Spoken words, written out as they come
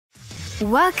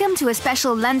Welcome to a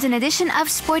special London edition of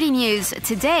Sporty News.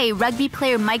 Today, rugby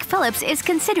player Mike Phillips is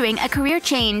considering a career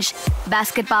change.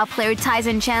 Basketball player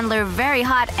Tyson Chandler, very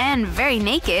hot and very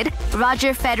naked.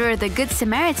 Roger Federer, the Good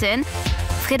Samaritan.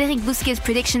 Frederick Bousquet's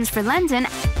predictions for London.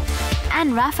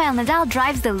 And Rafael Nadal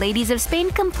drives the ladies of Spain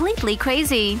completely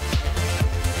crazy.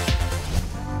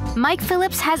 Mike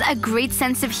Phillips has a great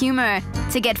sense of humor.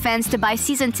 To get fans to buy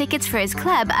season tickets for his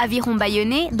club, Aviron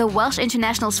Bayonnais, the Welsh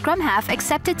international scrum half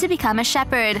accepted to become a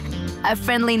shepherd. A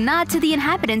friendly nod to the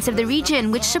inhabitants of the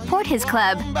region which support his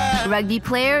club. Rugby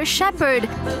player, shepherd.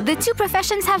 The two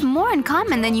professions have more in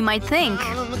common than you might think.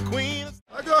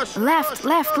 Left,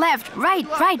 left, left, right,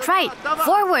 right, right.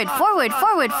 Forward, forward,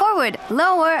 forward, forward.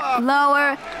 Lower,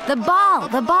 lower. The ball,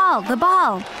 the ball, the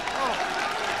ball.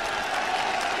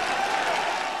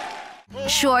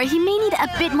 Sure, he may need a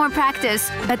bit more practice,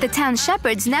 but the town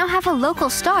shepherds now have a local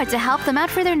star to help them out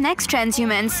for their next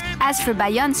transhumance. As for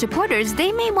Bayonne supporters,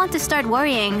 they may want to start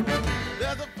worrying.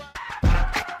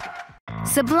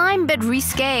 Sublime but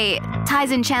risque.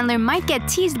 Tyson Chandler might get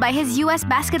teased by his US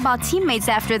basketball teammates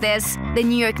after this. The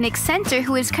New York Knicks center,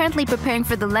 who is currently preparing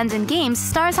for the London Games,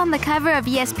 stars on the cover of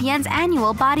ESPN's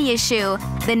annual body issue.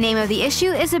 The name of the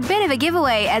issue is a bit of a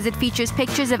giveaway as it features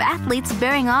pictures of athletes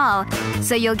bearing all.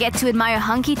 So you'll get to admire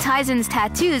hunky Tyson's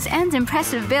tattoos and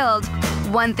impressive build.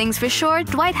 One thing's for sure,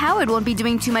 Dwight Howard won't be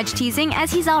doing too much teasing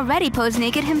as he's already posed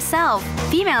naked himself.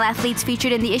 Female athletes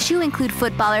featured in the issue include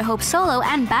footballer Hope Solo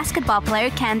and basketball player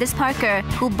Candace Parker,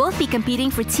 who'll both be competing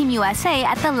for Team USA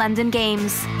at the London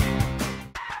Games.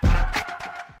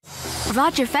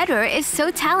 Roger Federer is so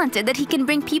talented that he can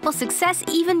bring people success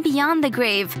even beyond the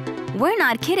grave. We're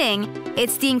not kidding.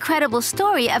 It's the incredible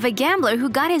story of a gambler who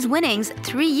got his winnings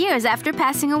 3 years after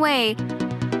passing away.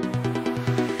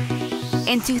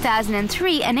 In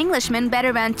 2003, an Englishman bet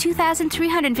around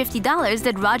 $2,350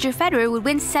 that Roger Federer would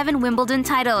win 7 Wimbledon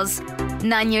titles.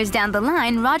 9 years down the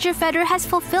line, Roger Federer has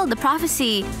fulfilled the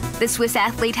prophecy. The Swiss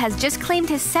athlete has just claimed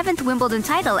his 7th Wimbledon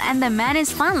title, and the man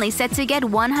is finally set to get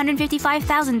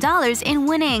 $155,000 in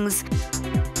winnings.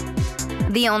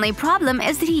 The only problem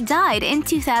is that he died in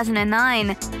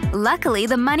 2009. Luckily,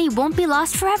 the money won't be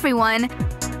lost for everyone.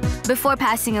 Before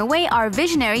passing away, our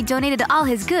visionary donated all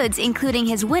his goods, including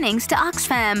his winnings, to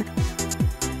Oxfam.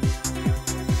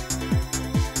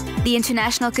 The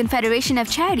International Confederation of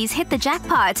Charities hit the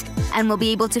jackpot and will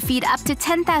be able to feed up to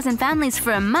 10,000 families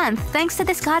for a month thanks to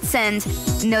this godsend.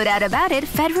 No doubt about it,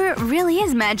 Federer really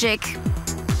is magic.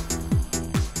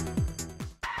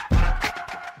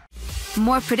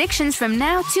 More predictions from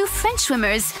now to French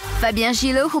swimmers. Fabien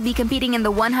Gillot, who'll be competing in the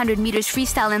 100 meters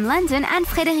freestyle in London, and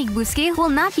Frederick Bousquet, who will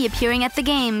not be appearing at the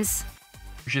Games.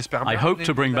 I hope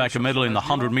to bring back a medal in the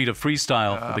 100-meter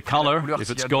freestyle. The color,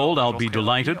 if it's gold, I'll be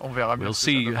delighted. We'll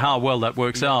see how well that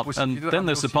works out. And then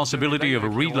there's the possibility of a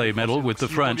relay medal with the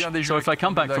French. So if I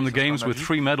come back from the Games with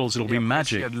 3 medals, it'll be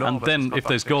magic. And then if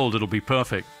there's gold, it'll be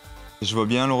perfect.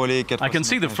 I can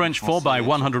see the French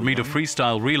 4x100 meter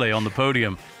freestyle relay on the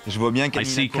podium. I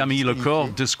see Camille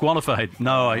Lecourt disqualified.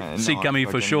 No, I see Camille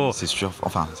for sure.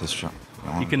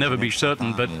 He can never be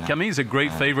certain, but Camille's a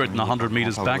great favorite in the 100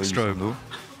 meters backstroke.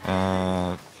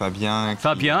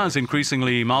 Fabien is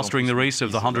increasingly mastering the race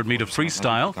of the 100 meter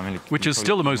freestyle, which is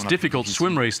still the most difficult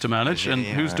swim race to manage, and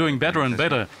who's doing better and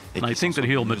better. And I think that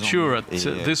he'll mature at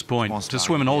this point to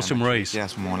swim an awesome race.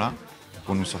 Florent,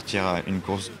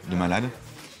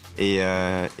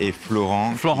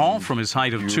 from his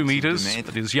height of 2 meters, at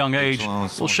his young age,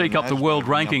 will shake up the world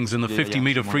rankings in the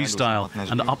 50-meter freestyle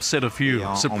and upset a few,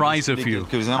 surprise a few,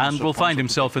 and will find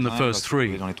himself in the first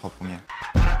 3.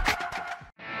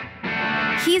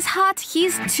 He's hot,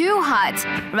 he's too hot.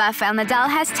 Rafael Nadal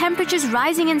has temperatures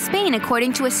rising in Spain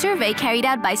according to a survey carried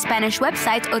out by Spanish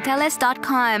website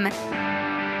hoteles.com.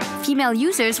 Female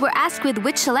users were asked with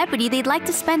which celebrity they'd like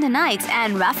to spend a night,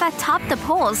 and Rafa topped the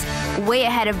polls, way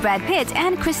ahead of Brad Pitt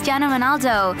and Cristiano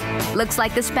Ronaldo. Looks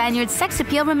like the Spaniard's sex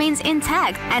appeal remains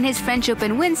intact, and his French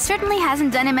Open win certainly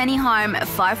hasn't done him any harm,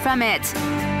 far from it.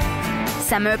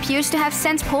 Summer appears to have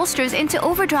sent pollsters into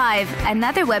overdrive.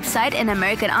 Another website, an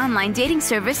American online dating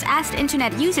service, asked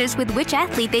internet users with which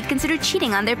athlete they'd consider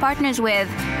cheating on their partners with.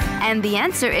 And the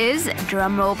answer is,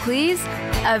 drumroll please,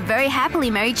 a very happily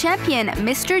married champion,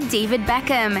 Mr. David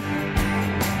Beckham.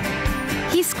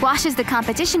 He squashes the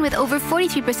competition with over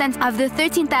 43% of the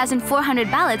 13,400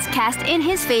 ballots cast in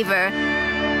his favor.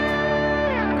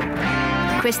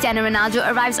 Cristiano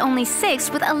Ronaldo arrives only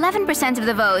 6th with 11% of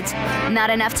the vote.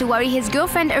 Not enough to worry his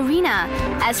girlfriend Irina.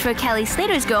 As for Kelly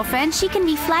Slater's girlfriend, she can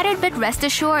be flattered but rest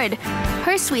assured.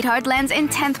 Her sweetheart lands in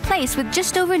 10th place with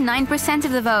just over 9%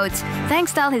 of the vote.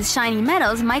 Thanks to all his shiny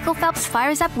medals, Michael Phelps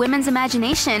fires up women's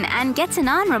imagination and gets an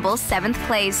honorable 7th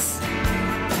place.